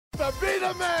To be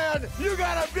the man, you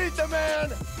gotta beat the man.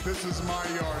 This is my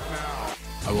yard now.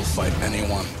 I will fight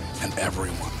anyone and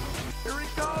everyone. Here he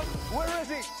comes. Where is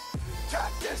he?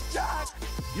 Check this jack.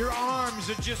 Your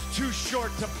arms are just too short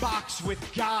to box with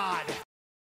God.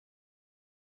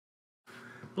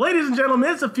 Ladies and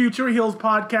gentlemen, it's a Future Heels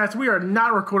podcast. We are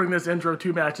not recording this intro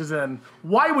 2 matches in.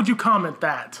 Why would you comment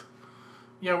that?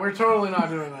 Yeah, we're totally not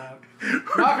doing that.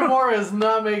 Nakamura is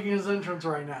not making his entrance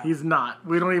right now. He's not.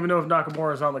 We don't even know if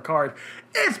Nakamura is on the card.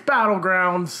 It's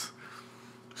Battlegrounds.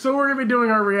 So we're going to be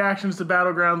doing our reactions to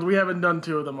Battlegrounds. We haven't done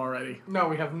 2 of them already. No,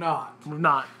 we have not. We've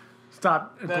not.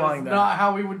 Stop implying that. That is not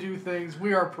how we would do things.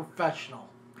 We are professional.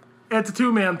 It's a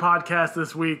 2-man podcast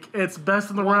this week. It's Best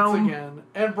in the Realm. Once again.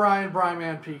 And Brian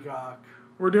Man Peacock.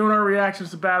 We're doing our reactions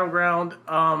to Battleground.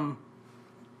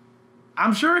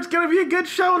 I'm sure it's going to be a good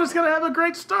show and it's going to have a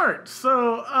great start.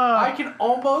 So, I can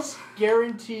almost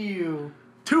guarantee you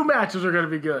 2 matches are going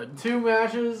to be good. 2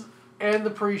 matches and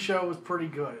the pre-show was pretty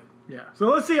good. Yeah. So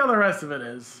let's see how the rest of it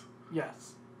is.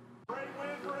 Yes.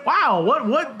 Wow,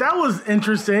 what that was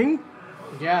interesting.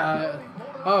 Yeah.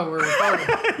 Oh, we're recording.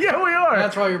 Yeah, we are.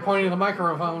 That's why you're pointing the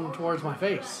microphone towards my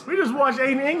face. We just watched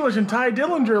Aiden English and Ty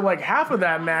Dillinger like half of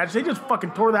that match. They just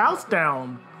fucking tore the house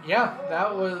down. Yeah,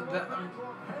 that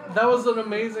was an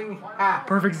amazing half.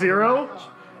 Perfect zero.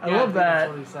 I love that. That's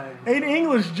what he's saying. Aiden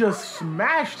English just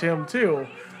smashed him too.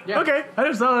 Yeah. Okay, I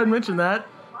just thought I'd mention that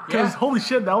because Yeah. holy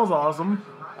shit, that was awesome.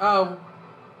 Are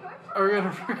we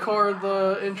gonna record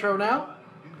the intro now?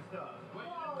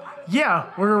 Yeah,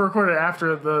 we're gonna record it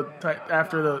after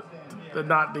the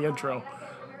not the intro.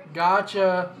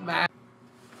 Gotcha, Matt.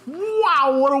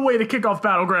 Wow, what a way to kick off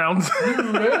Battlegrounds.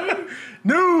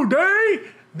 New day.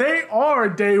 They are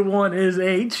day 1 is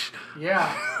H.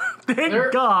 Yeah.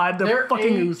 Thank God the their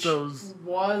fucking H Usos.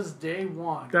 was day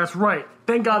 1. That's right.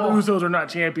 Thank God the Usos are not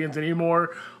champions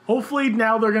anymore. Hopefully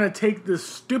now they're going to take this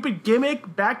stupid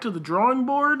gimmick back to the drawing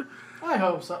board. I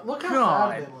hope so. Look how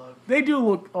God. sad they look. They do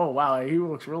look... Oh, wow. He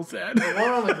looks real sad. The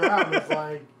one on the ground is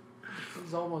like...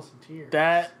 He's almost in tears.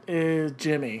 That is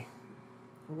Jimmy.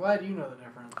 I'm glad you know the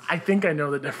difference. I think I know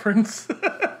the difference.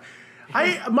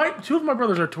 2 of my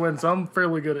brothers are twins, so I'm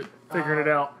fairly good at figuring it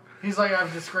out. He's like,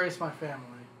 I've disgraced my family.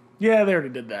 Yeah, they already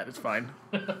did that. It's fine.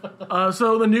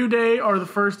 So the New Day are the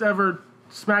first ever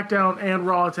SmackDown and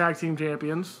Raw Tag Team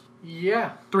Champions.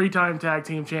 Yeah. 3-time Tag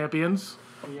Team Champions.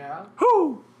 Yeah.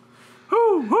 Whoo!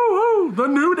 Whoo! Whoo! Whoo! The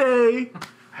New Day!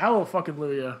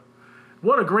 Hallelujah.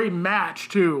 What a great match,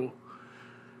 too.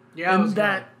 Yeah, And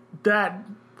that,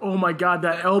 oh my God,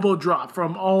 that elbow drop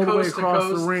from all the way across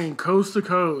the ring, coast to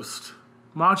coast.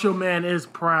 Macho Man is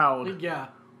proud. Yeah.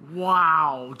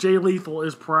 Wow. Jay Lethal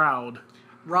is proud.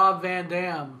 Rob Van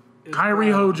Dam is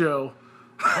Kyrie proud. Hojo.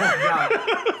 Oh,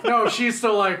 God. No, she's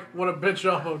still like, what a bitch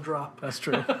elbow drop. That's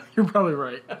true. You're probably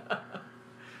right.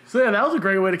 So yeah, that was a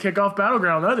great way to kick off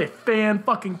Battleground. That was a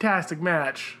fan-fucking-tastic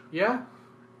match. Yeah.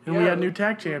 And we got new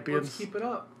tag champions. Let's keep it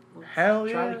up. Hell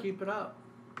yeah. Try to keep it up.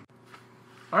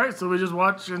 All right, so we just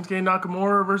watched Shinsuke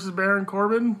Nakamura versus Baron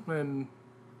Corbin, and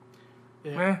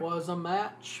It was a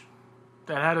match.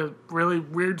 that had a really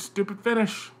weird, stupid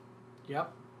finish.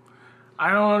 Yep.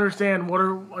 I don't understand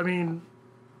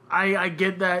I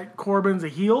get that Corbin's a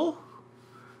heel.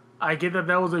 I get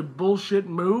that was a bullshit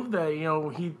move that,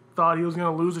 he thought he was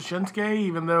going to lose to Shinsuke,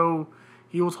 even though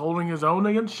he was holding his own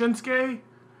against Shinsuke.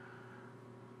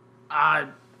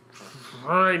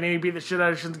 And he beat the shit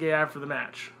out of Shinsuke after the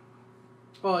match.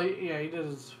 Well, yeah, he did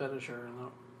his finisher, and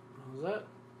that was it.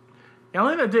 The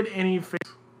only thing that did any face.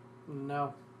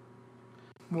 No.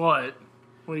 What?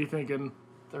 What are you thinking?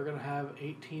 They're going to have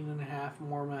 18 and a half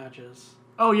more matches.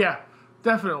 Oh, yeah.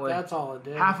 Definitely. That's all it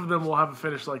did. Half of them will have a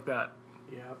finish like that.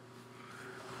 Yep.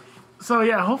 So,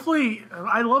 yeah, hopefully,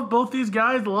 I love both these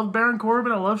guys. I love Baron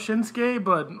Corbin. I love Shinsuke,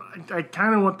 but I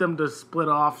kind of want them to split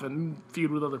off and feud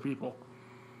with other people.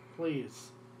 Please.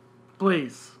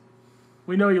 Please.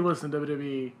 We know you listen to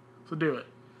WWE, so do it.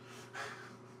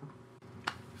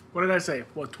 What did I say?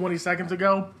 20 seconds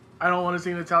ago? I don't want to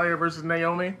see Natalya versus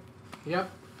Naomi.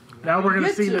 Yep. Now we're going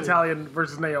to see to. Natalya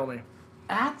versus Naomi.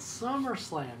 At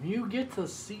SummerSlam, you get to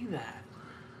see that.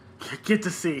 Get to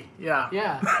see, yeah.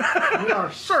 Yeah. We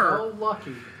are Sure. so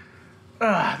lucky.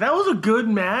 That was a good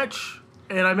match,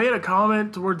 and I made a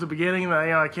comment towards the beginning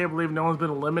that I can't believe no one's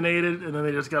been eliminated, and then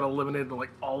they just got eliminated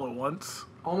like all at once.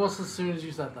 Almost as soon as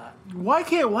you said that. Why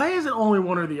is it only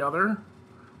one or the other?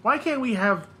 Why can't we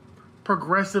have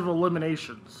progressive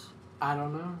eliminations? I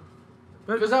don't know.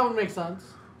 Because that would make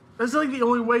sense. That's like the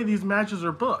only way these matches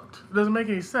are booked. It doesn't make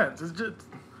any sense. It's just,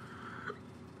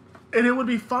 and it would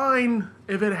be fine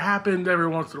if it happened every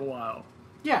once in a while.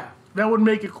 Yeah. That would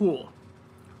make it cool.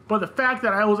 But the fact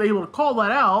that I was able to call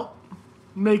that out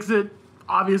makes it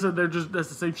obvious that that's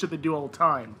the same shit they do all the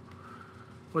time.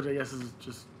 Which I guess is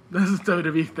just, this is a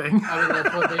WWE thing. I mean,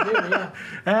 that's what they do, yeah.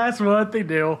 That's what they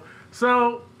do.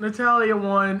 So, Natalya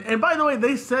won. And by the way,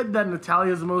 they said that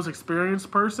Natalya is the most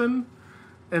experienced person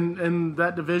in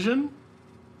that division.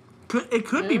 It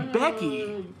could be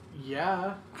Becky.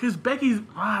 Yeah. Because Becky's,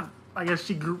 I guess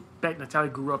Natalya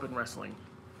grew up in wrestling.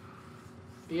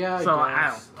 Yeah, So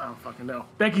I don't fucking know.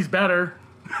 Becky's better.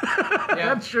 Yeah.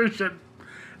 That sure should.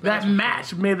 That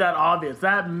match made that obvious.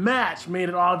 That match made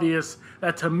it obvious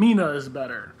that Tamina is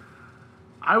better.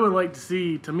 I would like to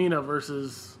see Tamina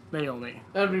versus Naomi.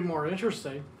 That'd be more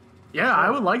interesting. Yeah, sure. I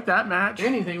would like that match.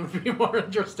 Anything would be more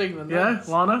interesting than that.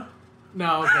 Yeah, Lana?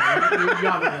 No, okay. You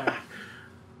got me there.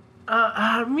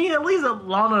 I mean, at least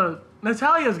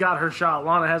Natalya's got her shot.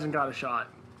 Lana hasn't got a shot.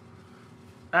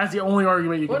 That's the only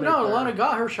argument you can make. But no, Lana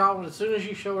got her shot as soon as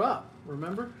she showed up.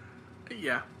 Remember?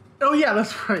 Yeah. Oh, yeah,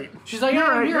 that's right. She's like,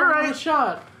 you're right. A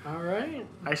shot. All right.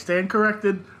 I stand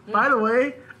corrected. Yeah. By the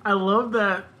way, I love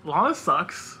that Lana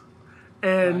sucks.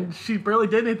 And she barely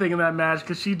did anything in that match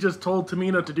because she just told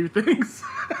Tamina to do things.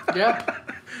 Yeah.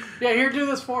 Yeah, here, do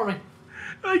this for me.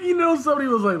 Like, somebody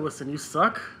was like, listen, you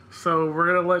suck. So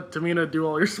we're going to let Tamina do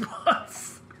all your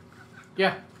spots.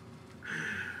 Yeah.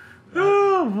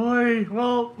 Oh, boy.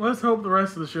 Well, let's hope the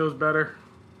rest of the show's better.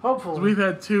 Hopefully. We've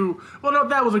had two. Well, no,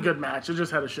 that was a good match. It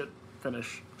just had a shit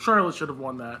finish. Charlotte should have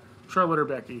won that. Charlotte or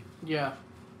Becky. Yeah.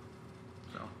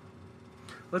 So,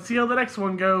 let's see how the next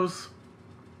one goes.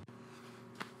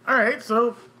 All right,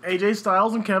 so AJ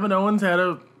Styles and Kevin Owens had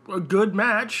a good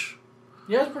match.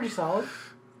 Yeah, it's pretty solid.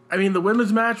 I mean, the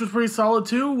women's match was pretty solid,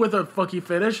 too, with a fucky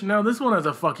finish. Now, this one has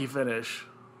a fucky finish.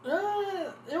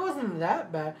 It wasn't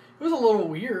that bad. It was a little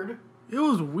weird. It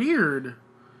was weird.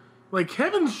 Like,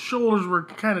 Kevin's shoulders were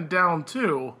kind of down,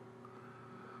 too.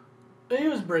 He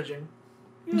was bridging.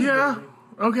 Bridging.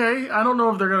 Okay. I don't know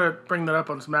if they're going to bring that up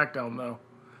on SmackDown, though.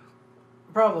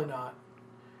 Probably not.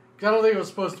 Because I don't think it was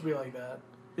supposed to be like that.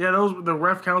 Yeah, the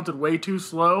ref counted way too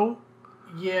slow.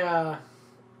 Yeah.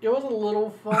 It was a little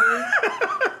funny.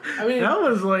 I mean... That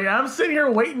was like, I'm sitting here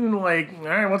waiting, like, all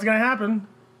right, what's going to happen?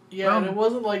 Yeah, and it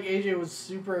wasn't like AJ was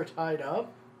super tied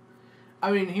up.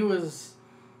 I mean, he was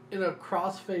in a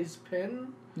cross-face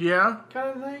pin. Yeah. Kind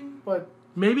of thing, but...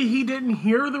 Maybe he didn't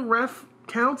hear the ref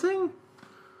counting?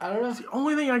 I don't know. It's the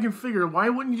only thing I can figure. Why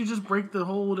wouldn't you just break the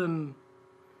hold and...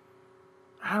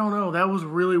 I don't know. That was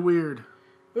really weird.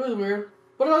 It was weird.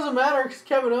 But it doesn't matter because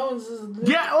Kevin Owens is...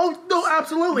 Yeah, oh, no,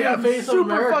 absolutely. I'm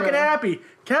super fucking happy.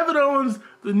 Kevin Owens,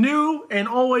 the new and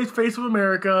always face of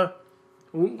America.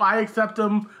 I accept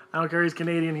him. I don't care. He's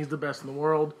Canadian. He's the best in the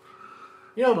world.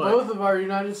 Both of our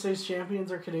United States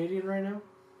champions are Canadian right now.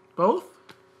 Both?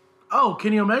 Oh,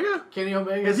 Kenny Omega? Kenny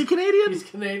Omega. Is he Canadian? He's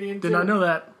Canadian, too. Did not know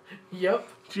that. Yep.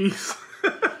 Jeez.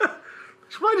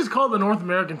 Should probably just call it the North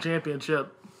American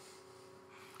Championship.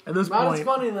 At this point. Not as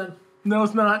funny, then. No,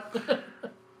 it's not.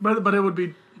 but it would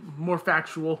be more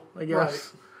factual, I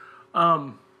guess.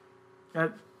 Right.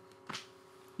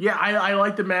 I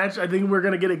like the match. I think we're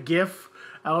going to get a GIF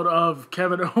out of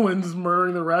Kevin Owens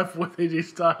murdering the ref with AJ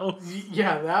Styles.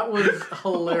 Yeah, that was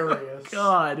hilarious.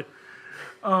 God.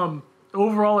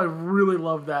 Overall, I really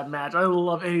love that match. I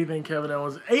love anything Kevin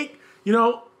Owens.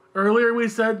 Earlier we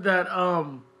said that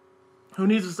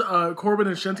Corbin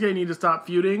and Shinsuke need to stop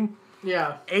feuding.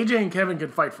 Yeah. AJ and Kevin can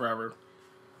fight forever.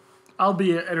 I'll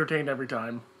be entertained every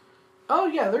time. Oh,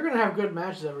 yeah, they're going to have good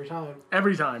matches every time.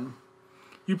 Every time.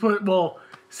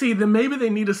 Then maybe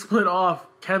they need to split off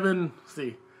Kevin.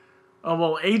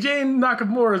 AJ and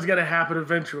Nakamura is going to happen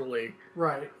eventually.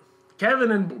 Right.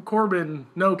 Kevin and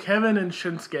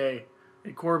Shinsuke,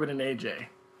 and Corbin and AJ.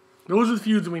 Those are the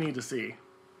feuds we need to see.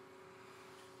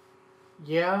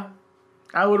 Yeah.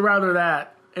 I would rather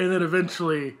that, and then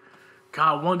eventually,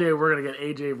 God, one day we're going to get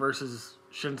AJ versus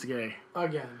Shinsuke.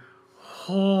 Again.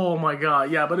 Oh my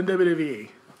God, yeah, but in WWE.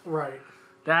 Right.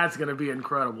 That's going to be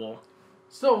incredible.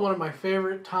 Still one of my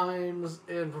favorite times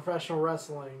in professional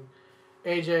wrestling.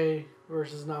 AJ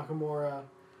versus Nakamura.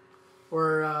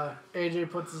 Where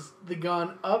AJ puts the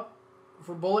gun up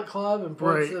for Bullet Club and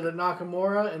points it at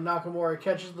Nakamura, and Nakamura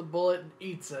catches the bullet and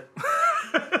eats it.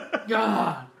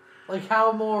 God. Like,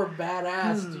 how more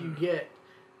badass do you get?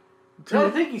 I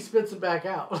think he spits it back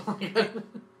out.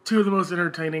 Two of the most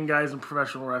entertaining guys in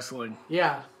professional wrestling.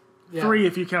 Yeah. 3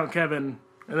 if you count Kevin,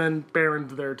 and then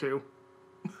Baron's there too.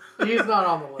 He's not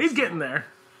on the list. He's getting there.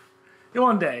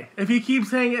 One day. If he keeps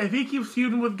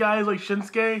feuding with guys like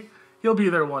Shinsuke, he'll be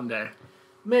there one day.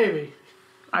 Maybe.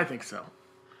 I think so.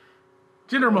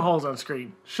 Jinder Mahal's on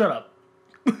screen. Shut up.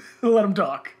 Let him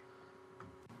talk.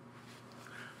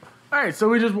 All right, so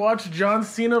we just watched John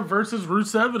Cena versus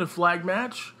Rusev in a flag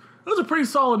match. It was a pretty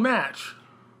solid match.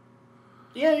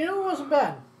 Yeah, it wasn't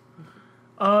bad.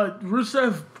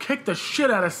 Rusev kicked the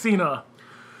shit out of Cena.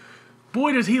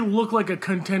 Boy, does he look like a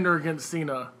contender against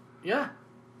Cena. Yeah.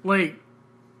 Like,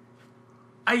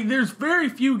 there's very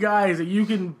few guys that you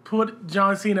can put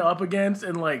John Cena up against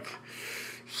and, like,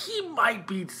 he might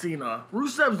beat Cena.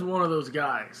 Rusev's one of those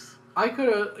guys. I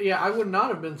would not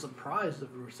have been surprised if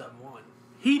Rusev won.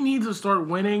 He needs to start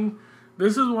winning.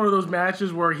 This is one of those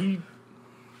matches where I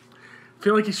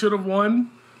feel like he should have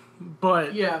won,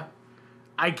 but yeah,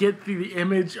 I get the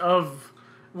image of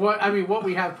what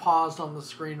we have paused on the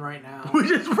screen right now, which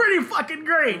is pretty fucking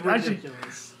great.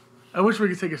 Ridiculous. I wish we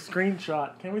could take a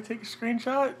screenshot. Can we take a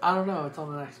screenshot? I don't know. It's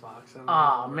on the Xbox.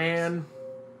 Aw, man.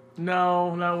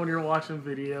 No, not when you're watching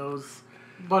videos.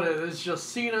 But it's just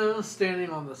Cena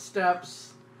standing on the steps.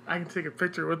 I can take a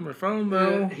picture with my phone,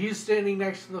 though. He's standing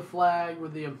next to the flag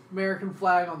with the American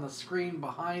flag on the screen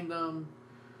behind him.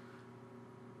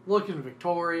 Looking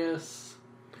victorious.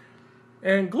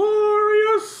 And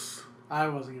glorious! I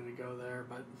wasn't going to go there,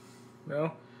 but...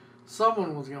 No?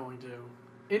 Someone was going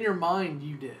to. In your mind,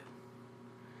 you did.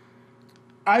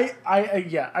 I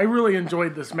really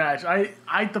enjoyed this match.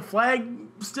 The flag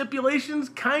stipulation's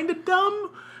kind of dumb,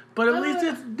 but at least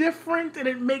it's different and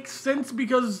it makes sense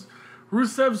because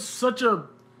Rusev's such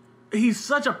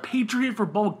a patriot for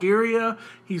Bulgaria.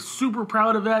 He's super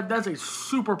proud of that. That's a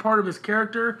super part of his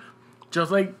character.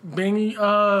 Just like being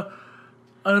an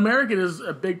American is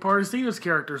a big part of Cena's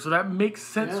character, so that makes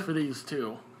sense for these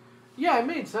two. Yeah, it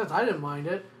made sense. I didn't mind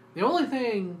it. The only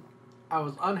thing I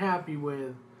was unhappy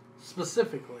with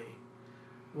specifically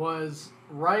was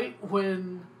right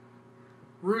when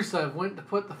Rusev went to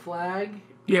put the flag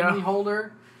in the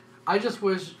holder. I just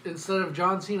wish instead of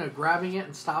John Cena grabbing it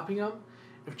and stopping him,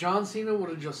 if John Cena would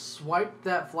have just swiped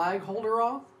that flag holder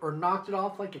off or knocked it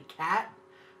off like a cat,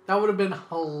 that would have been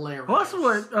hilarious. Well, that's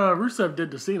what Rusev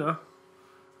did to Cena.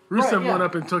 Rusev went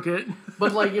up and took it.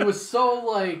 But like it was so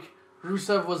like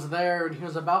Rusev was there and he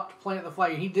was about to plant the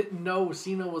flag and he didn't know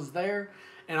Cena was there.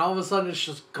 And all of a sudden, it's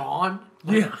just gone.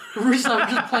 Like, Rusev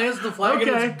just plants the flag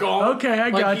and it's gone. Okay,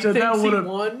 I got you. That would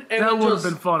have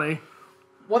been funny.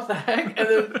 What the heck?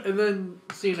 And then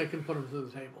Cena can put him through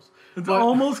the tables. It's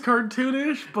almost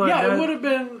cartoonish, but yeah, it would have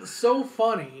been so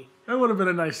funny. That would have been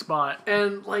a nice spot.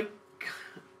 And like,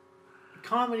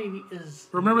 comedy is.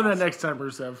 Remember that next time,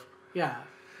 Rusev. Yeah.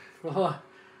 Well,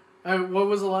 what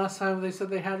was the last time they said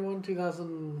they had one?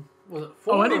 2000. Was it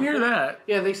 4? Oh, I didn't hear that.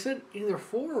 Yeah, they said either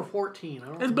 4 or 14.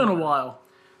 It's been a while.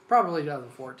 Probably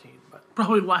 2014, but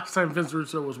probably last time Vince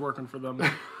Russo was working for them.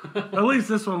 At least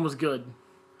this one was good.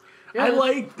 Yeah, I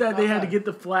like that they had to get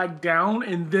the flag down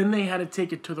and then they had to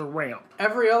take it to the ramp.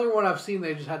 Every other one I've seen,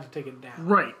 they just had to take it down.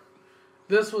 Right.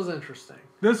 This was interesting.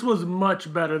 This was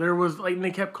much better. There was like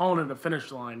they kept calling it a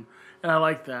finish line, and I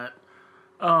like that.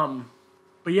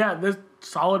 But yeah, this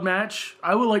solid match.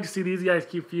 I would like to see these guys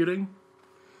keep feuding.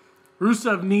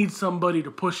 Rusev needs somebody to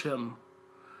push him.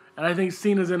 And I think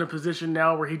Cena's in a position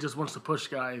now where he just wants to push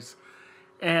guys.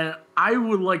 And I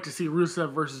would like to see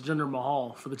Rusev versus Jinder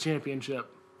Mahal for the championship.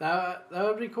 That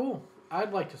would be cool.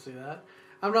 I'd like to see that.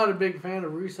 I'm not a big fan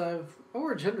of Rusev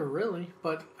or Jinder, really.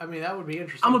 But, I mean, that would be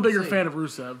interesting. I'm a bigger fan of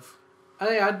Rusev. I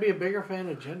think I'd be a bigger fan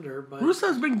of Jinder, but...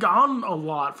 Rusev's been gone a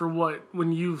lot for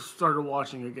when you started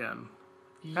watching again.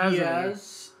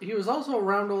 Yes. He was also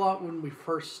around a lot when we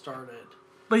first started.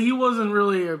 But he wasn't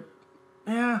really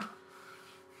I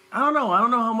don't know. I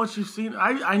don't know how much you've seen.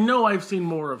 I know I've seen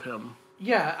more of him.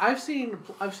 Yeah, I've seen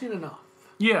enough.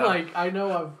 Yeah. Like, I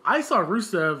know I saw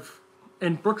Rusev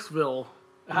in Brooksville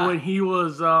when he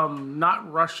was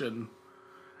not Russian.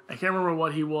 I can't remember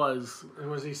what he was.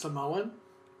 Was he Samoan?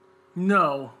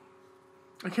 No.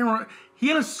 I can't remember. He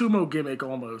had a sumo gimmick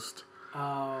almost.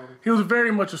 He was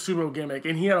very much a sumo gimmick,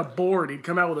 and he had a board. He'd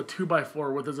come out with a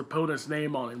 2x4 with his opponent's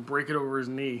name on it and break it over his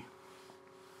knee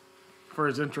for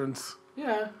his entrance.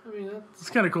 Yeah, I mean, it's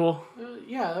kind of cool.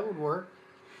 Yeah, that would work.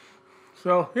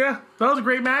 So, yeah, that was a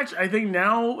great match. I think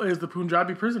now is the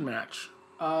Punjabi prison match.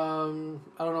 I don't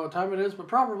know what time it is, but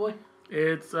probably.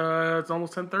 It's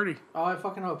almost 10:30. Oh, I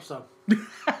fucking hope so.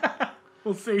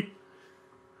 We'll see.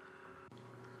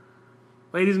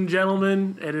 Ladies and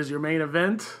gentlemen, it is your main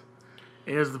event.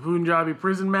 It is the Punjabi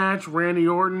prison match. Randy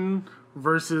Orton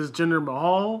versus Jinder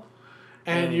Mahal.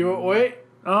 And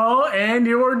and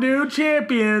your new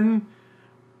champion.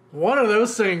 One of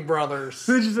those Singh brothers.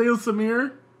 Did you say it was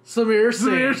Samir? Samir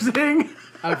Singh.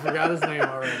 I forgot his name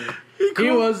already. He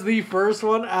was the first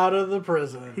one out of the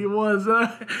prison. He was,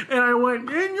 and I went,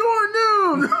 in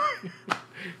your news.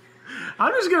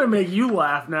 I'm just gonna make you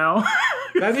laugh now.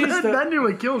 That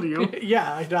nearly killed you.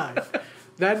 Yeah, I died.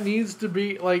 That needs to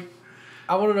be like.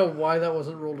 I want to know why that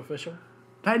wasn't ruled official.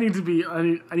 That needs to be. I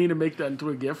need to make that into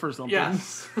a GIF or something.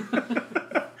 Yes.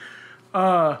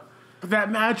 But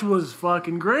that match was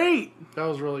fucking great. That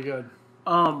was really good.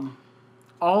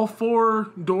 All 4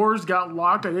 doors got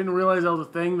locked. I didn't realize that was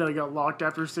a thing that it got locked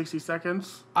after 60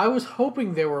 seconds. I was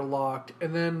hoping they were locked,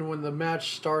 and then when the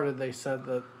match started, they said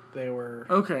that they were.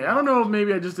 Okay, I don't know if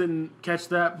maybe I just didn't catch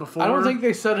that before. I don't think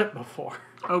they said it before.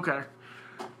 Okay.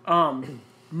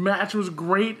 Match was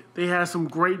great. They had some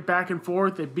great back and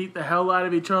forth. They beat the hell out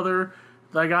of each other.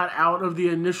 They got out of the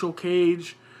initial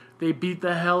cage. They beat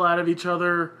the hell out of each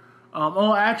other.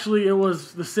 Actually, it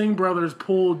was the Singh brothers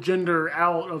pulled Jinder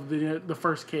out of the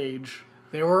first cage.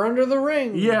 They were under the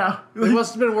ring. Yeah. They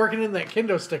must have been working in that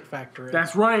kendo stick factory.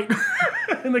 That's right.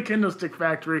 In the kendo stick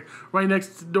factory, right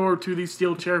next door to the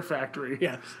steel chair factory.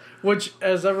 Yes. Which,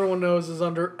 as everyone knows, is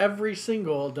under every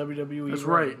single WWE That's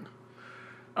ring.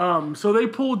 right. So they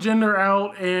pulled Jinder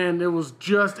out, and it was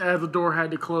just as the door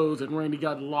had to close, and Randy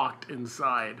got locked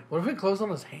inside. What if it closed on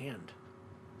his hand?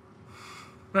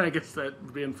 I guess that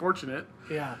would be unfortunate.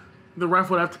 Yeah. The ref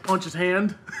would have to punch his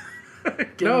hand.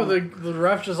 No, the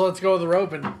ref just lets go of the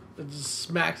rope and it just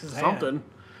smacks his hand. Something.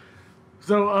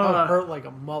 So, That would hurt like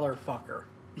a motherfucker.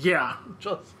 yeah.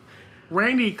 Just.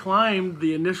 Randy climbed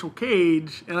the initial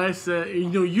cage, and I said,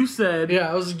 you said, Yeah,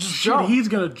 I was just shit, jump. he's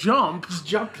going to jump. Just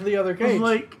jump to the other I cage. was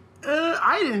like,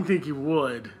 I didn't think he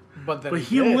would. but then But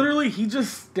he did. he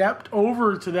just stepped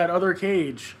over to that other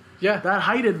cage. Yeah. That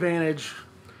height advantage,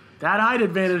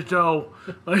 though.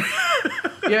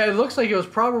 Yeah, it looks like it was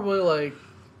probably like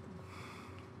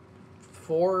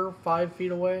 4 or 5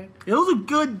 feet away. It was a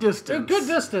good distance. A good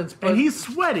distance, but And he's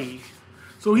sweaty,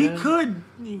 so he could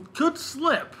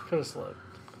slip. could have slipped.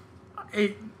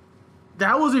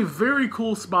 That was a very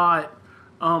cool spot.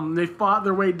 They fought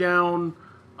their way down.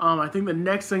 I think the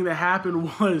next thing that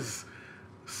happened was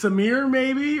Samir,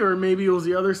 maybe it was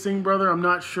the other Singh brother. I'm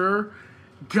not sure.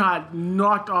 Got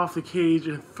knocked off the cage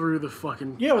and through the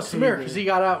fucking. Yeah, it was Samir table. because he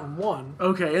got out and won.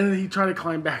 Okay, and then he tried to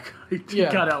climb back. He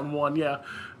Yeah. got out and won. Yeah,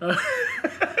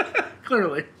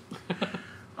 clearly.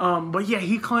 But yeah,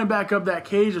 he climbed back up that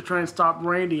cage to try and stop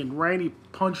Randy, and Randy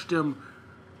punched him.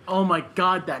 Oh my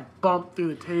God, that bump through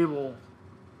the table.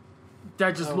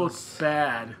 That just looked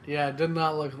bad. Yeah, it did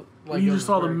not look like You just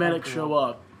saw the medic show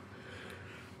up.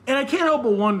 And I can't help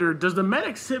but wonder, does the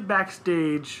medic sit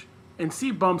backstage and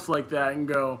see bumps like that and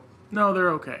go, no,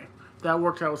 they're okay. That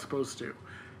worked how it was supposed to.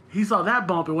 He saw that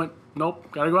bump and went, nope,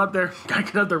 gotta go out there. Gotta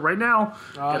get out there right now.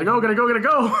 Gotta go.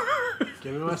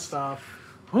 Give me my stuff.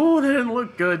 Oh, that didn't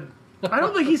look good. I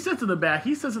don't think he sits in the back.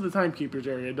 He sits in the timekeeper's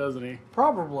area, doesn't he?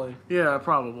 Probably. Yeah,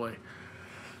 probably.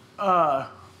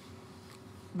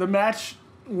 The match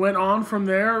went on from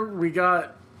there. We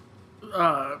got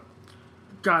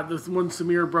this one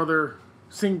Singh brother.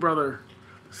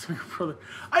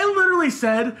 I literally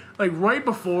said, like, right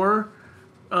before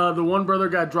the one brother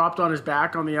got dropped on his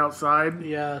back on the outside.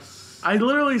 Yes. I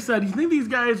literally said, you think these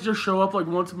guys just show up like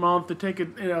once a month to take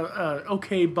an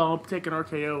okay bump, take an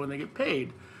RKO, and they get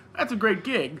paid? That's a great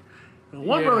gig. And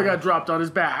one brother got dropped on his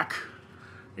back.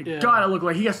 God, it looked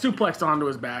like he got suplexed onto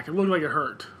his back. It looked like it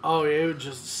hurt. Oh, it would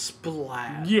just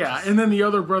splat. Yeah, and then the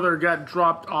other brother got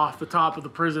dropped off the top of the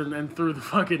prison and through the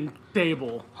fucking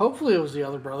table. Hopefully it was the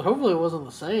other brother. Hopefully it wasn't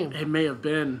the same. It may have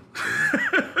been.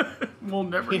 We'll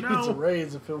never He needs a know.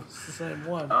 raise if it was the same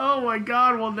one. Oh my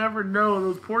God, we'll never know.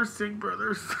 Those poor Singh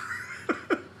brothers.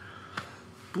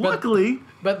 Luckily,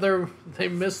 Bet they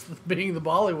missed being the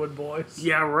Bollywood boys.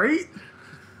 yeah, right?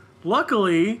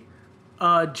 Luckily,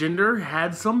 Jinder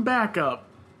had some backup.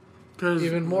 Because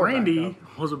Even more Randy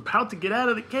backup. was about to get out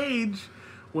of the cage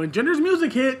when Jinder's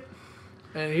music hit.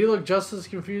 And he looked just as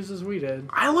confused as we did.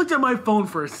 I looked at my phone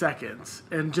for a second,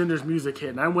 and Jinder's music hit,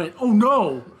 and I went, oh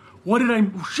no! What did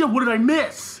I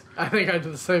miss? I think I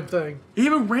did the same thing.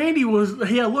 Even Randy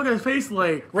he had a look at his face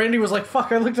like, Randy was like,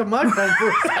 fuck, I looked at my phone for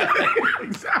a second.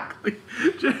 exactly.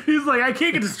 He's like, I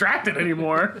can't get distracted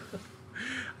anymore.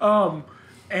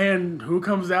 And who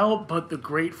comes out but the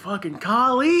great fucking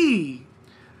Khali?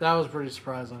 That was pretty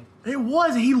surprising. It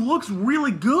was. He looks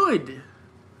really good.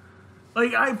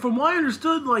 Like, from what I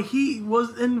understood, like, he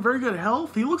was in very good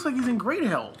health. He looks like he's in great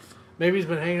health. Maybe he's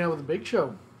been hanging out with the Big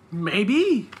Show.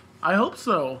 Maybe. I hope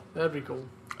so. That'd be cool.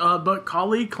 But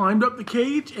Khali climbed up the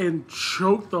cage and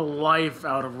choked the life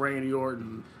out of Randy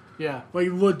Orton. Yeah. Like,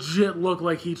 legit looked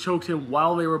like he choked him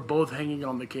while they were both hanging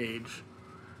on the cage.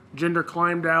 Jinder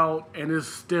climbed out and is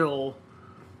still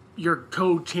your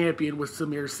co-champion with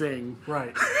Samir Singh.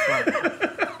 Right.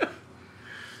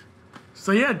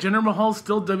 So yeah, Jinder Mahal's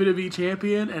still WWE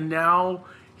champion, and now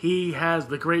he has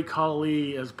the Great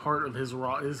Khali as part of his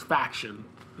faction.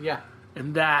 Yeah.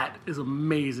 And that is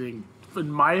amazing.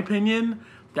 In my opinion,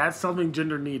 that's something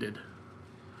Jinder needed.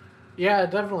 Yeah, it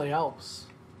definitely helps.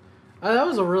 That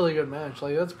was a really good match.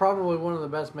 Like, that's probably one of the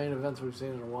best main events we've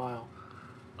seen in a while.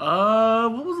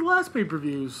 What was the last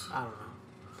pay-per-views? I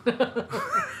don't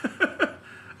know.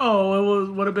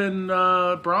 Oh, would have been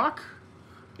Brock?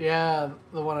 Yeah,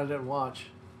 the one I didn't watch.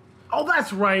 Oh,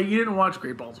 that's right. You didn't watch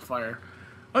Great Balls of Fire.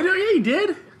 Oh, no, yeah, you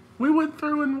did. We went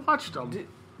through and watched them.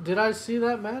 Did I see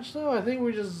that match, though? I think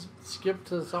we just skipped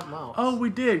to something else. Oh, we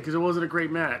did, because it wasn't a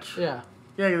great match. Yeah.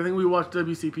 Yeah, I think we watched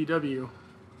WCPW,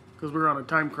 because we were on a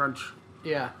time crunch.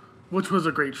 Yeah. Which was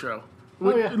a great show.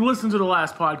 Oh, yeah. Listen to the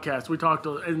last podcast. We talked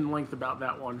in length about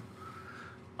that one.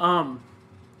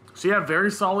 So, yeah, very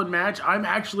solid match. I'm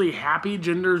actually happy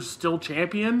Jinder's still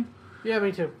champion. Yeah,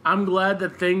 me too. I'm glad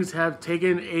that things have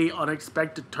taken a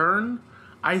unexpected turn.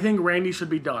 I think Randy should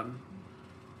be done.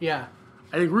 Yeah.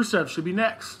 I think Rusev should be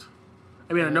next.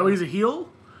 I mean, I know he's a heel,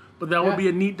 but that would be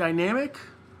a neat dynamic.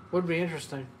 Would be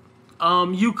interesting.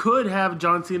 You could have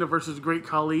John Cena versus Great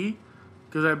Khali,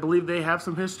 because I believe they have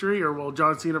some history, or, well,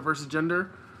 John Cena versus Jinder.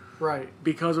 Right.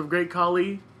 Because of Great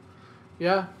Khali.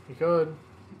 Yeah, you could.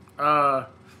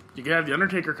 You could have The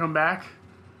Undertaker come back.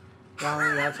 I don't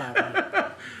think that's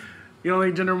happening. You don't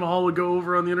think Jinder Mahal would go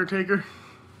over on The Undertaker?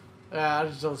 Yeah, I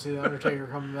just don't see The Undertaker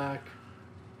coming back.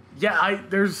 Yeah,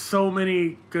 there's so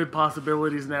many good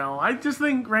possibilities now. I just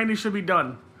think Randy should be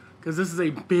done. Because this is a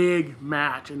big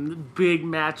match, and big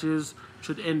matches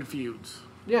should end feuds.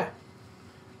 Yeah,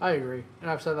 I agree. And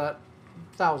I've said that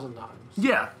 1,000 times.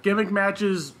 Yeah, gimmick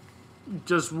matches,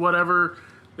 just whatever,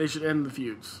 they should end the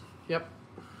feuds. Yep.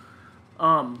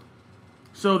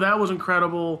 So that was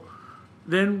incredible.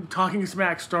 Then Talking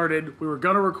Smack started. We were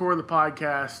going to record the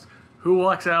podcast. Who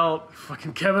walks out?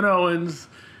 Fucking Kevin Owens.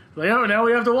 Like, oh, now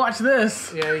we have to watch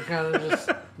this. Yeah, he kind of just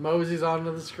moseys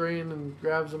onto the screen and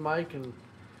grabs a mic and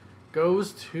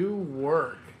goes to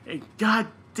work. Hey,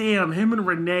 goddamn, him and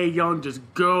Renee Young just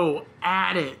go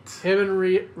at it. Him and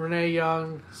Renee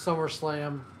Young,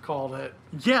 SummerSlam, called it.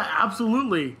 Yeah,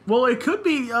 absolutely. Well, it could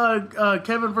be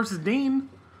Kevin versus Dean.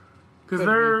 Because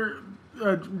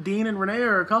they're Dean and Renee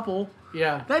are a couple.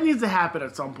 Yeah. That needs to happen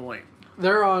at some point.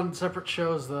 They're on separate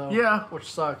shows, though. Yeah. Which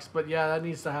sucks. But yeah, that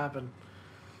needs to happen.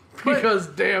 Because,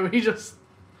 damn, he just...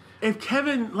 If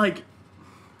Kevin, like...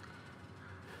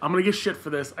 I'm going to get shit for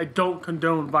this. I don't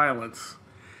condone violence.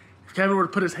 If Kevin were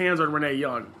to put his hands on Renee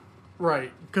Young.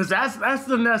 Right. Because that's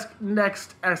the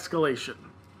next escalation.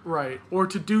 Right. Or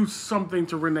to do something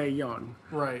to Renee Young.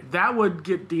 Right. That would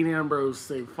get Dean Ambrose to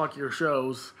say, fuck your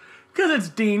shows. Because it's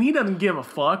Dean. He doesn't give a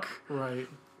fuck. Right.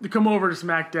 To come over to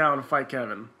SmackDown and fight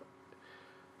Kevin.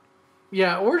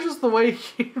 Yeah, or just the way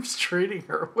he keeps treating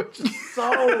her, which is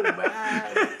so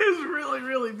bad. It's really,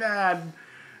 really bad.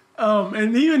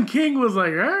 And even King was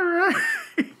like, all right.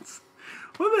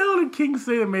 What the hell did King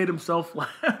say that made himself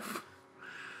laugh?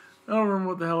 I don't remember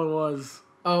what the hell it was.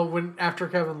 Oh, after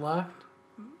Kevin left?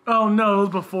 Oh, no, it was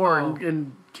before, Oh.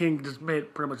 and King just pretty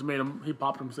much made him, he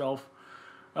popped himself.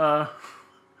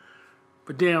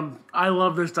 But damn, I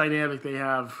love this dynamic they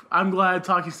have. I'm glad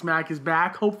Talking Smack is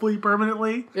back, hopefully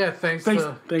permanently. Yeah, thanks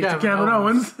to Kevin Kevin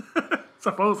Owens.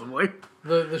 Supposedly.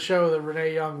 The show that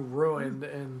Renee Young ruined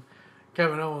and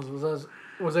Kevin Owens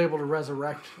was able to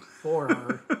resurrect for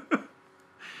her.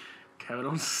 Kevin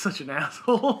Owens is such an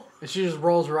asshole. And she just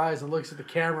rolls her eyes and looks at the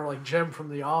camera like Jem from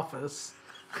The Office.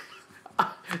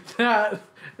 That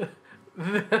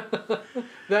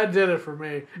did it for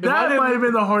me. That might have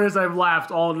been the hardest I've laughed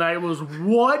all night was,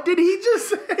 what did he just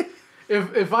say?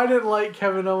 If I didn't like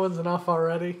Kevin Owens enough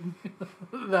already,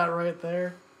 that right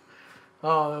there.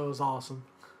 Oh, that was awesome.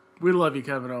 We love you,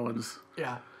 Kevin Owens.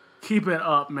 Yeah. Keep it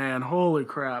up, man. Holy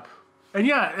crap. And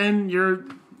yeah, and you're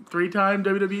 3-time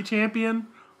WWE champion,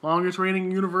 longest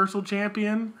reigning Universal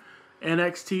champion,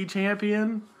 NXT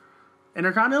champion,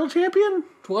 Intercontinental champion?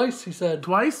 Twice, he said.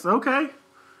 Twice? Okay.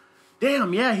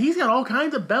 Damn, yeah, he's got all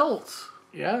kinds of belts.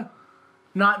 Yeah.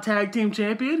 Not tag team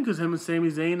champion, because him and Sami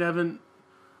Zayn haven't...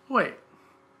 Wait.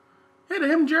 Hey, to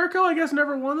him and Jericho, I guess,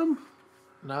 never won them?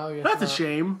 No, I guess That's not. a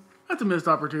shame. That's a missed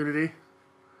opportunity.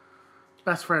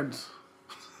 Best friends.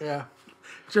 Yeah.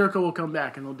 Jericho will come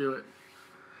back and they'll do it.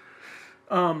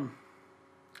 And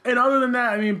other than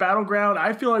that, I mean, Battleground,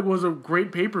 I feel like was a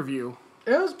great pay-per-view.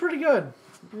 It was pretty good.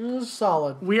 It was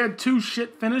solid. We had 2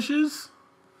 shit finishes.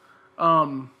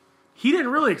 He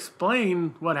didn't really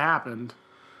explain what happened.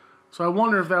 So I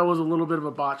wonder if that was a little bit of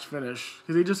a botched finish.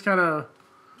 Because he just kind of...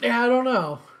 Yeah, I don't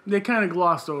know. They kind of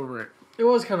glossed over it. It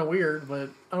was kind of weird,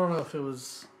 but I don't know if it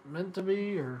was meant to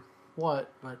be or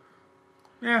what, but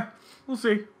Yeah, we'll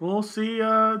see. We'll see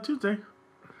Tuesday.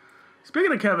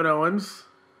 Speaking of Kevin Owens,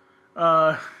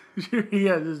 he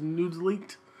had his nudes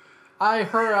leaked. I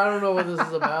heard, I don't know what this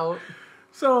is about.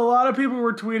 So a lot of people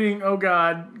were tweeting, oh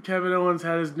God, Kevin Owens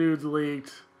had his nudes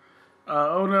leaked.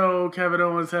 Oh no, Kevin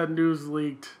Owens had nudes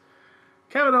leaked.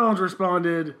 Kevin Owens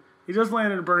responded, he just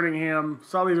landed in Birmingham,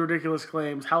 saw these ridiculous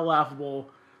claims, how laughable.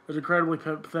 There's incredibly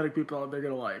pathetic people out there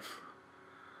get a life.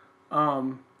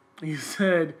 He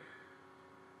said,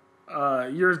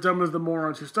 you're as dumb as the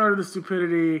morons who started the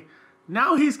stupidity.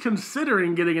 Now he's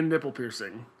considering getting a nipple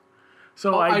piercing.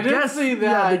 So I did guess see that.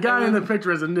 Yeah, the guy in the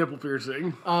picture has a nipple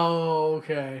piercing. Oh,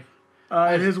 okay.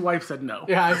 And his wife said no.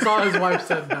 Yeah, I saw his wife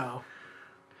said no.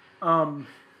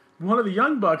 One of the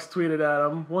Young Bucks tweeted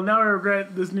at him, well, now I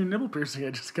regret this new nipple piercing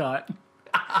I just got.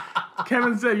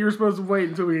 Kevin said you were supposed to wait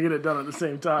until we get it done at the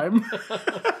same time.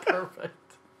 Perfect.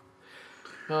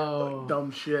 Oh.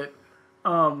 Dumb shit.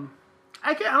 I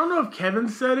don't know if Kevin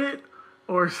said it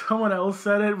or someone else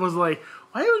said it, was like,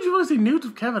 why would you want to see nudes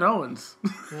of Kevin Owens?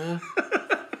 Yeah.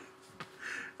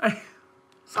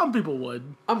 Some people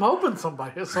would. I'm hoping some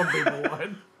people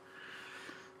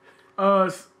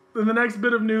would. And the next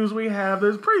bit of news we have,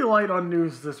 there's pretty light on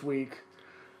news this week,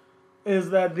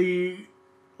 is that the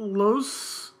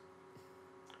Los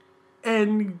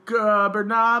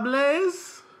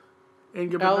Ingobernables?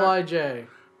 L.I.J.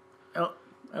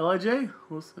 L.I.J.?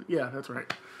 Yeah, that's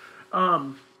right.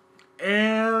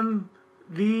 And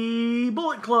the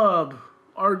Bullet Club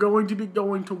are going to be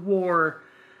going to war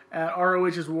at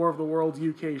ROH's War of the Worlds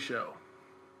UK show.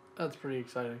 That's pretty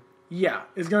exciting. Yeah,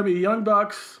 it's going to be the Young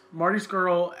Bucks, Marty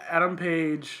Scurll, Adam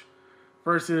Page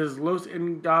versus Los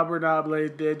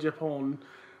Ingobernables de Japón,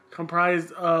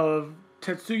 comprised of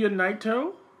Tetsuya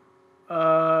Naito,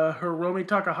 Hiromi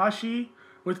Takahashi,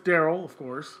 with Daryl, of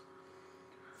course,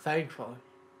 Thankfully.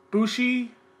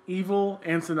 Bushi, Evil,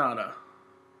 and Sonata.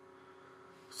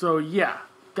 So yeah,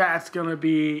 that's going to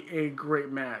be a great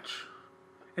match.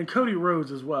 And Cody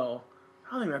Rhodes as well.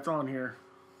 I don't think that's on here.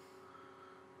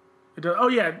 It does, oh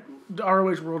yeah, the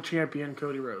ROH World Champion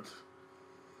Cody Rhodes.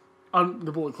 On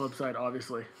the Bullet Club side,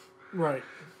 obviously. Right.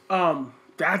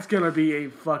 That's going to be a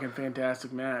fucking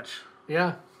fantastic match.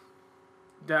 Yeah.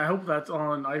 I hope that's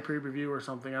on iPay-per-view or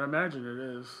something. I'd imagine it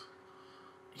is.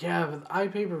 Yeah, but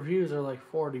iPay-per-views are like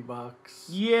 $40.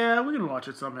 Yeah, we can watch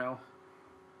it somehow.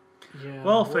 Yeah.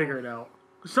 We'll figure it out.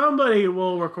 Somebody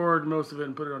will record most of it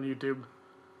and put it on YouTube.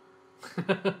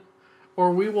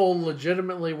 Or we will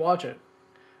legitimately watch it.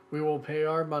 We will pay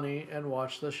our money and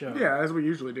watch the show. Yeah, as we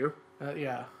usually do.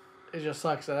 Yeah. It just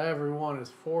sucks that everyone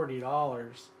is $40.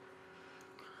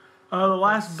 The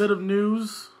last bit of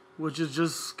news, which is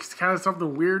just kind of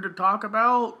something weird to talk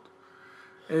about,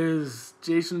 is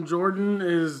Jason Jordan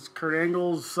is Kurt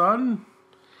Angle's son.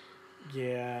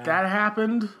 Yeah. That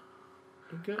happened.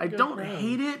 I Good don't for him.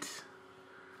 hate it.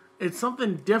 It's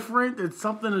something different. It's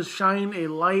something to shine a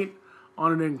light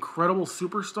on an incredible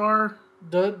superstar.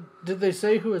 Did they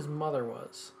say who his mother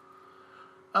was?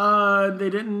 They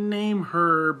didn't name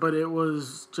her, but it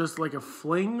was just like a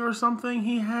fling or something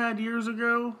he had years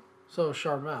ago. So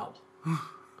Charmel.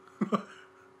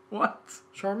 What?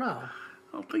 Charmel. I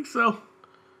don't think so.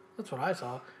 That's what I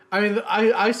saw. I mean,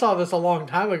 I saw this a long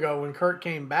time ago when Kurt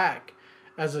came back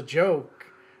as a joke.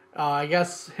 I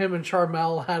guess him and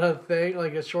Charmel had a thing,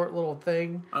 like a short little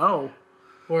thing. Oh.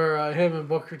 Where him and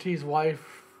Booker T's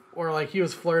wife, or like he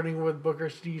was flirting with Booker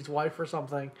T's wife or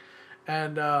something.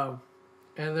 And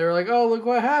they were like, oh, look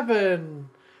what happened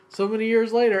so many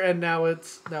years later. And now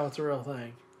it's a real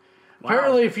thing. Wow.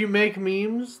 Apparently, if you make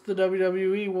memes, the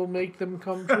WWE will make them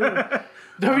come true.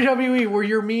 WWE, where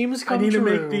your memes come true. I need to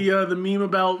make the meme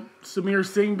about Samir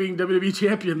Singh being WWE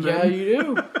champion then. Yeah, you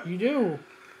do. You do.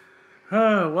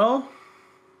 Well,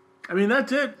 I mean,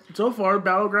 that's it. So far,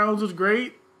 Battlegrounds was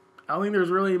great. I don't think there's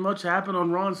really much happened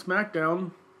on Raw and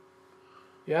SmackDown.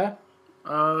 Yeah?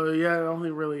 Yeah, I don't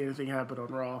think really anything happened on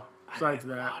Raw besides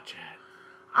that. Watch it.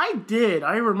 I did.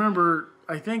 I remember.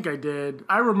 I think I did.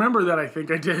 I remember that I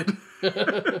think I did.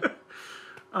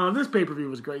 This pay-per-view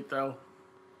was great, though.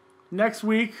 Next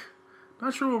week,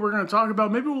 not sure what we're going to talk about.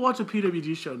 Maybe we'll watch a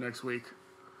PWG show next week.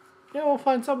 Yeah, we'll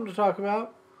find something to talk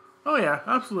about. Oh yeah,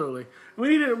 absolutely.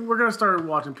 We're going to start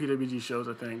watching PWG shows,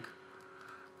 I think.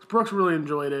 Brooks really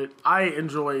enjoyed it. I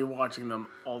enjoy watching them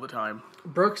all the time.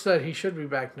 Brooks said he should be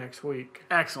back next week.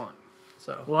 Excellent.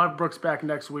 So we'll have Brooks back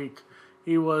next week.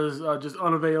 He was just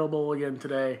unavailable again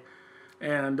today.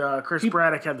 And Chris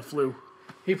Braddock had the flu.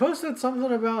 He posted something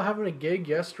about having a gig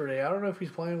yesterday. I don't know if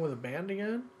he's playing with a band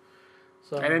again.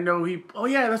 So I didn't know he... Oh,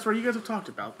 yeah, that's right. You guys have talked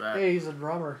about that. hey, he's a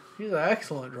drummer. He's an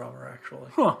excellent drummer, actually.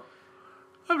 Huh.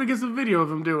 I'm going to get some video of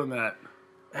him doing that.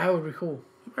 That would be cool.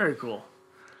 Very cool.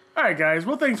 All right, guys.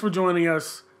 Well, thanks for joining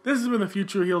us. This has been the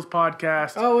Future Heels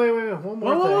podcast. Oh, wait. One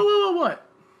more thing. What?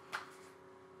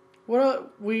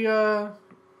 What we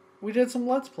did some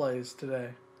Let's Plays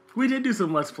today. We did do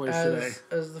some Let's Plays today.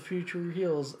 As the Future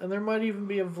Heels. And there might even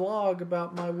be a vlog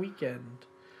about my weekend.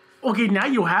 Okay, now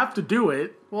you have to do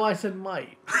it. Well, I said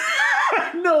might.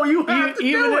 No, you have to do it.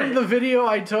 Even in the video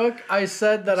I took, I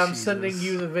said that I'm sending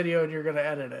you the video and you're going to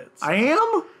edit it. So. I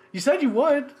am? You said you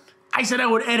would. I said I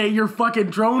would edit your fucking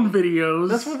drone videos.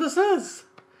 That's what this is.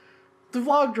 The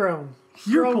vlog drone.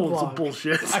 You're Drone pulling vlog. some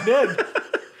bullshit. I did.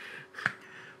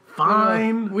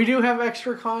 Fine. We do have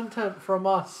extra content from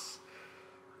us.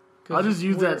 I'll just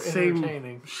use that entertaining.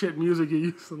 same shit music you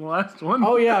used in the last one.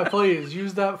 Oh yeah, please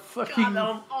use that fucking God, that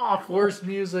was awful. worst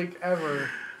music ever.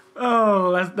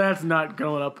 Oh, that's not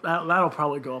going up. That'll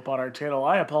probably go up on our channel.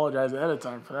 I apologize ahead of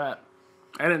time for that.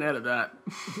 I didn't edit that.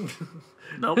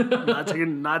 Nope, not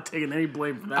taking any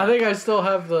blame for that. I think I still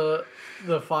have the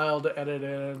file to edit in.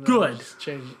 And Good. Just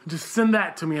change it. Just send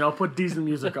that to me and I'll put decent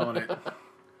music on it.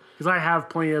 Because I have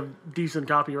plenty of decent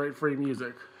copyright-free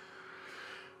music.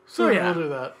 So yeah, we'll do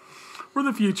that. we're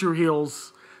the Future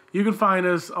Heels. You can find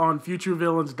us on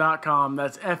FewTrueVillains.com.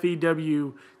 That's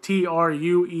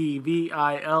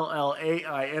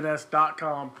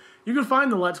FEWTRUEVILLAINS.com. You can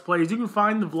find the Let's Plays. You can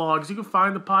find the vlogs. You can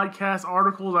find the podcast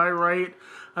articles I write.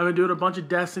 I've been doing a bunch of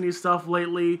Destiny stuff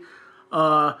lately.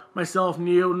 Myself,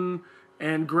 Neoden,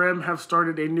 and Grim have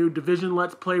started a new Division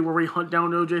Let's Play where we hunt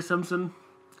down O.J. Simpson.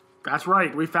 That's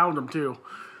right. We found him, too.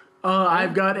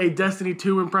 I've got a Destiny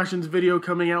 2 impressions video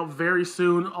coming out very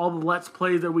soon. All the Let's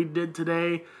Plays that we did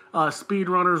today.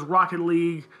 Speedrunners, Rocket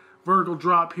League, Vertical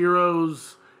Drop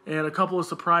Heroes, and a couple of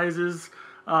surprises.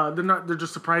 They're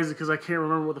just surprises because I can't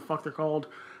remember what the fuck they're called.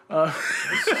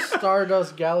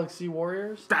 Stardust Galaxy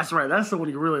Warriors. That's right. That's the one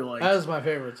you really like. That is my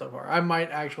favorite so far. I might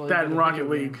actually... That and get a Rocket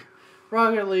video League. game.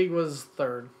 Rocket League was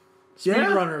third. Yeah?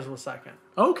 Speedrunners was second.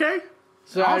 Okay.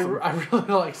 So Awesome. I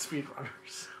really like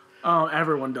Speedrunners.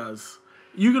 Everyone does.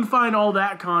 You can find all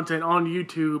that content on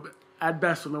YouTube at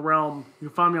Best in the Realm. You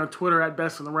can find me on Twitter at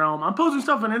Best in the Realm. I'm posting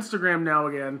stuff on Instagram now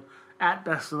again at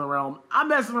Best in the Realm. I'm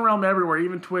Best in the Realm everywhere,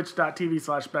 even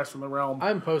twitch.tv/Best in the Realm.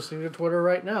 I'm posting to Twitter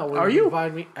right now. Where Are you? you? Can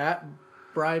find me at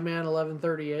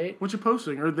Bryman1138. What you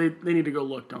posting? Or they need to go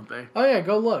look, don't they? Oh yeah,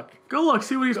 go look. Go look.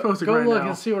 See what he's posting Go right look now.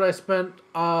 and see what I spent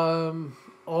all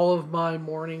of my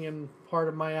morning and part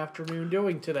of my afternoon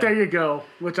doing today. There you go.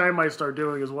 Which I might start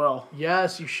doing as well.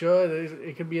 Yes, you should.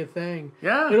 It could be a thing.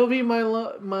 Yeah. It'll be my.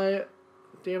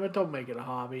 Damn it! Don't make it a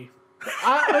hobby.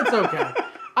 It's okay.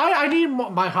 I need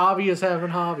my hobby is having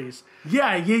hobbies.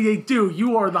 Yeah, do.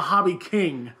 You are the hobby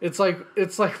king. It's like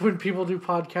when people do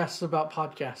podcasts about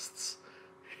podcasts.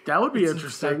 That would be It's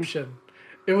interesting. Inception.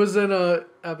 It was in a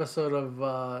episode of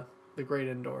The Great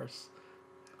Indoors.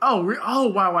 Oh,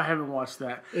 wow, I haven't watched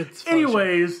that. It's fun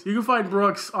Anyways, you can find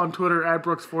Brooks on Twitter at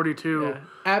Brooks42. Yeah.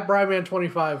 At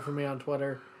Bryman25 for me on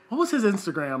Twitter. What was his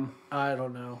Instagram? I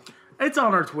don't know. It's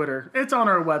on our Twitter. It's on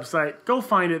our website. Go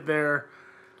find it there.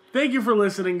 Thank you for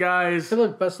listening, guys. Hey,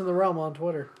 look, Best in the Realm on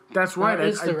Twitter. That's right.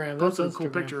 Instagram. I posted That's a cool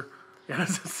Instagram. picture. Yeah,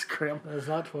 that's Instagram. That's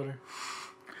not Twitter.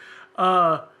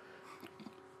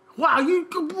 Wow, you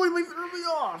completely threw me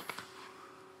off.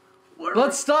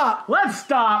 Let's stop. Let's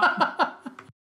stop.